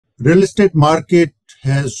Real estate market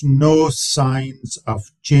has no signs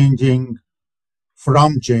of changing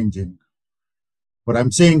from changing. What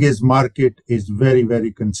I'm saying is market is very,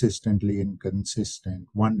 very consistently inconsistent.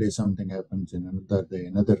 One day something happens, and another day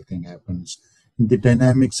another thing happens. The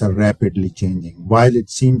dynamics are rapidly changing. While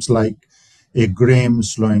it seems like a graham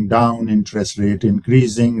slowing down, interest rate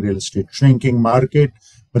increasing, real estate shrinking market,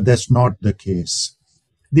 but that's not the case.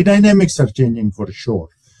 The dynamics are changing for sure.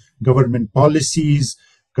 Government policies,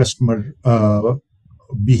 customer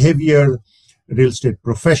behavior, real estate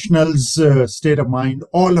professionals' state of mind,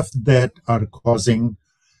 all of that are causing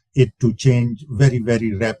it to change very,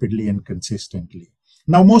 very rapidly and consistently.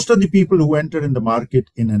 Now, most of the people who enter in the market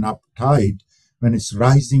in an up tide, when it's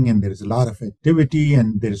rising and there's a lot of activity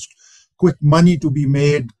and there's quick money to be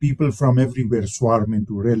made, people from everywhere swarm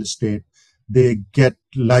into real estate. They get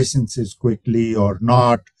licenses quickly or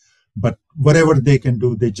not, but whatever they can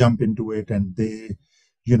do, they jump into it and they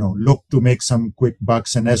look to make some quick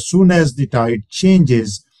bucks. And as soon as the tide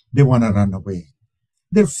changes, they want to run away.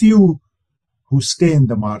 There are few who stay in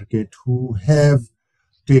the market, who have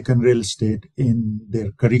taken real estate in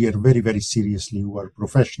their career very, very seriously, who are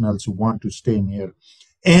professionals who want to stay in here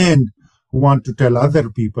and who want to tell other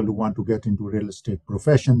people who want to get into real estate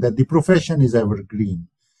profession that the profession is evergreen.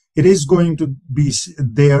 It is going to be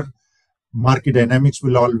there. Market dynamics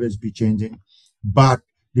will always be changing, but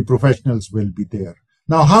the professionals will be there.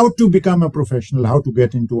 Now, how to become a professional, how to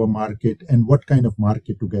get into a market, and what kind of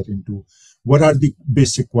market to get into, what are the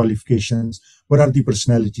basic qualifications, what are the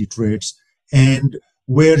personality traits, and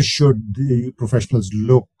where should the professionals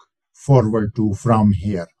look forward to from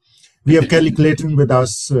here. We have Kelly Clayton with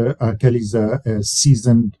us. Kelly's a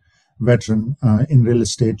seasoned veteran in real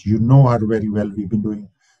estate. You know her very well. We've been doing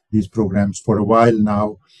these programs for a while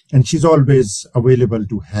now, and she's always available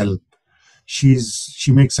to help.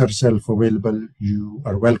 She makes herself available. You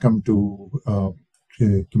are welcome to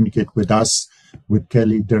communicate with us, with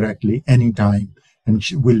Kelly directly anytime, and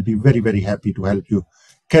she will be very, very happy to help you.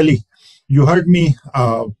 Kelly, you heard me.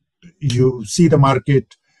 You see the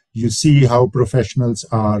market. You see how professionals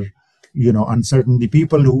are, uncertain. The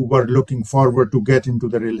people who were looking forward to get into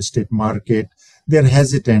the real estate market, they're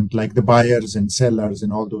hesitant, like the buyers and sellers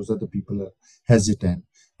and all those other people are hesitant.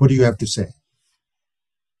 What do you have to say?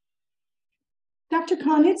 Dr.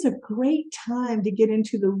 Khan, it's a great time to get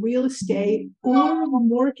into the real estate or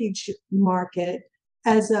mortgage market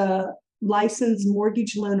as a licensed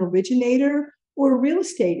mortgage loan originator or a real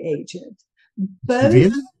estate agent. Both,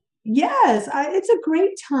 really? Yes, it's a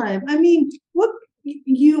great time. I mean, what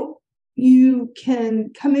you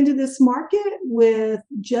can come into this market with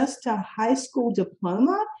just a high school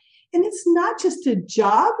diploma, and it's not just a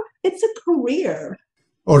job, it's a career.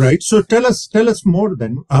 All right. So tell us more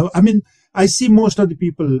then. I see most of the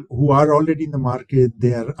people who are already in the market,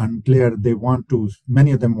 they are unclear.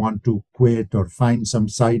 Many of them want to quit or find some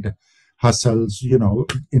side hustles.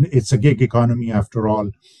 It's a gig economy after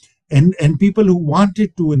all. And people who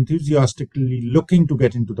wanted to enthusiastically looking to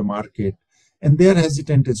get into the market, and they're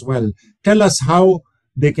hesitant as well. Tell us how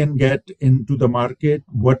they can get into the market,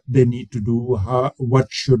 what they need to do,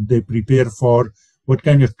 what should they prepare for, what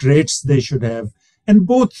kind of traits they should have. And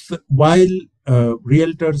both, while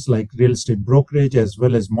realtors like real estate brokerage as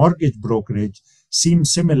well as mortgage brokerage seem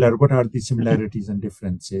similar, what are the similarities and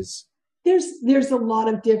differences? There's a lot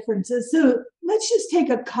of differences. So let's just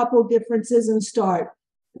take a couple differences and start.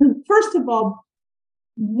 First of all,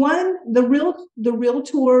 the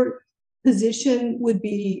realtor position would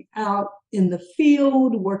be out in the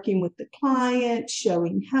field, working with the client,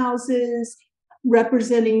 showing houses,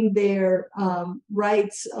 representing their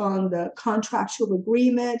rights on the contractual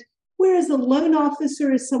agreement, whereas a loan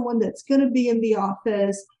officer is someone that's going to be in the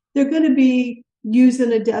office. They're going to be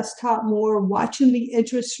using a desktop more, watching the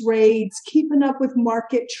interest rates, keeping up with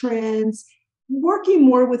market trends, working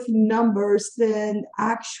more with numbers than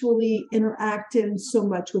actually interacting so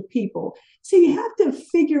much with people. So you have to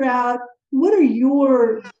figure out what are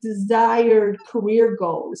your desired career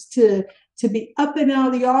goals, to be up and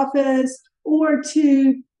out of the office or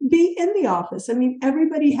to be in the office. I mean,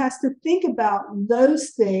 everybody has to think about those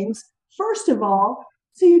things, first of all,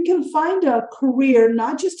 so you can find a career,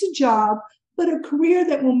 not just a job, but a career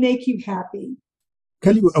that will make you happy.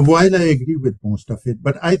 Kelly, while I agree with most of it,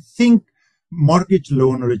 but I think mortgage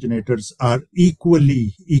loan originators are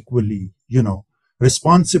equally,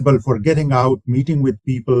 responsible for getting out, meeting with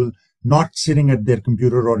people, not sitting at their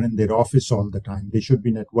computer or in their office all the time. They should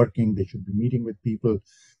be networking. They should be meeting with people.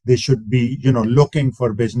 They should be, looking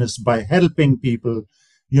for business by helping people,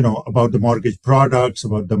 about the mortgage products,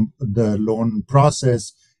 about the loan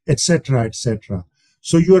process, etc., etc.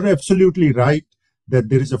 So you're absolutely right. that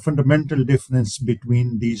there is a fundamental difference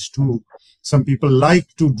between these two. Some people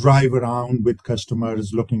like to drive around with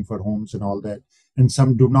customers looking for homes and all that, and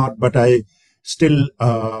some do not. But I still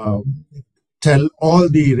tell all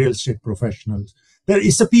the real estate professionals, there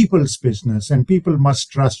is a people's business, and people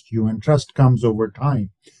must trust you, and trust comes over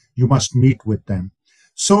time. You must meet with them.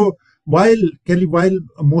 So while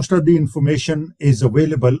most of the information is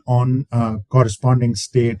available on corresponding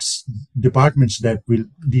states departments that will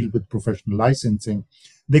deal with professional licensing,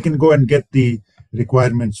 they can go and get the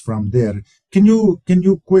requirements from there. Can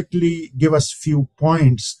you quickly give us few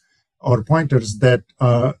points or pointers that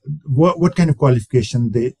what kind of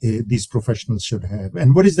qualification these professionals should have,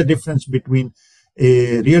 and what is the difference between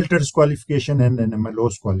a realtor's qualification and an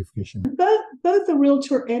MLO's qualification? Both a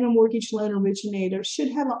realtor and a mortgage loan originator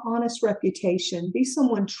should have an honest reputation, be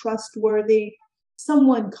someone trustworthy,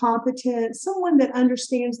 someone competent, someone that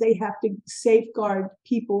understands they have to safeguard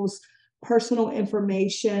people's personal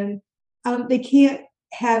information. They can't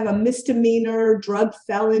have a misdemeanor, drug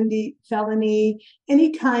felony,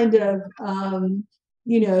 any kind of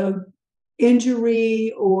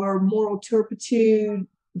injury or moral turpitude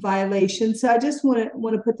violation. So I just want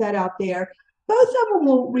to put that out there. Both of them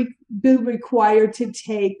will be required to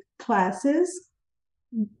take classes,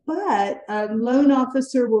 but a loan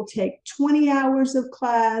officer will take 20 hours of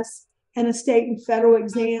class and a state and federal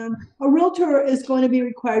exam. A realtor is going to be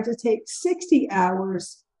required to take 60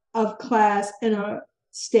 hours of class and a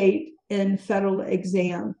state and federal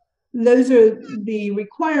exam. Those are the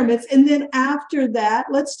requirements. And then after that,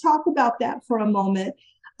 let's talk about that for a moment.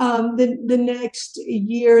 The next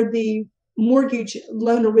year, the mortgage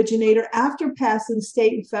loan originator, after passing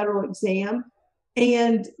state and federal exam,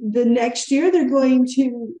 and the next year they're going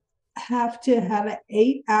to have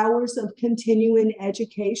 8 hours of continuing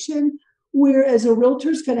education, whereas a realtor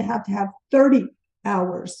is going to have 30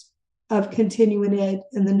 hours of continuing ed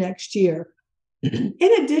in the next year.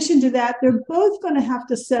 In addition to that, they're both going to have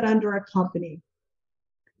to sit under a company.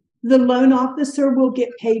 The loan officer will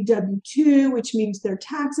get paid W-2, which means their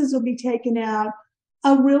taxes will be taken out.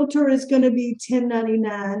 A realtor is going to be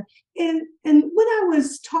 1099. And when I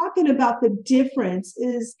was talking about the difference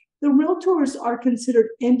is the realtors are considered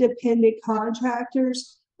independent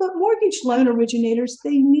contractors, but mortgage loan originators,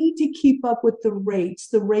 they need to keep up with the rates.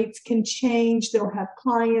 The rates can change. They'll have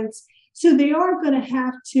clients. So they are going to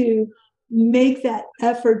have to make that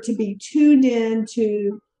effort to be tuned in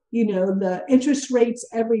to the interest rates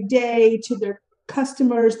every day, to their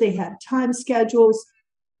customers. They have time schedules.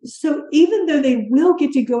 So even though they will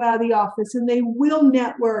get to go out of the office and they will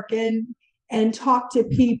network and talk to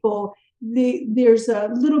people, there's a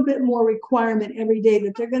little bit more requirement every day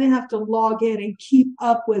that they're going to have to log in and keep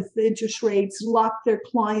up with the interest rates, lock their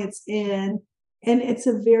clients in. And it's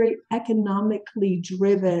a very economically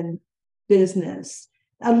driven business.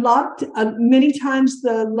 Many times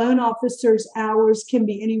the loan officer's hours can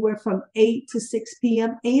be anywhere from 8 to 6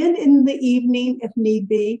 p.m. and in the evening if need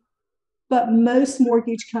be. But most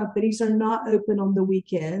mortgage companies are not open on the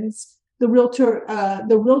weekends. The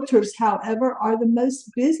realtors, however, are the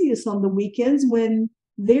most busiest on the weekends when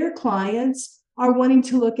their clients are wanting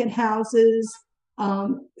to look at houses.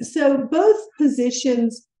 So both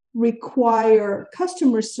positions require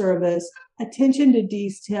customer service, attention to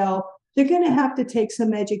detail. They're going to have to take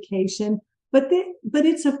some education, but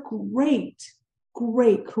it's a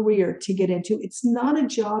great career to get into. It's not a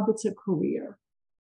job, it's a career.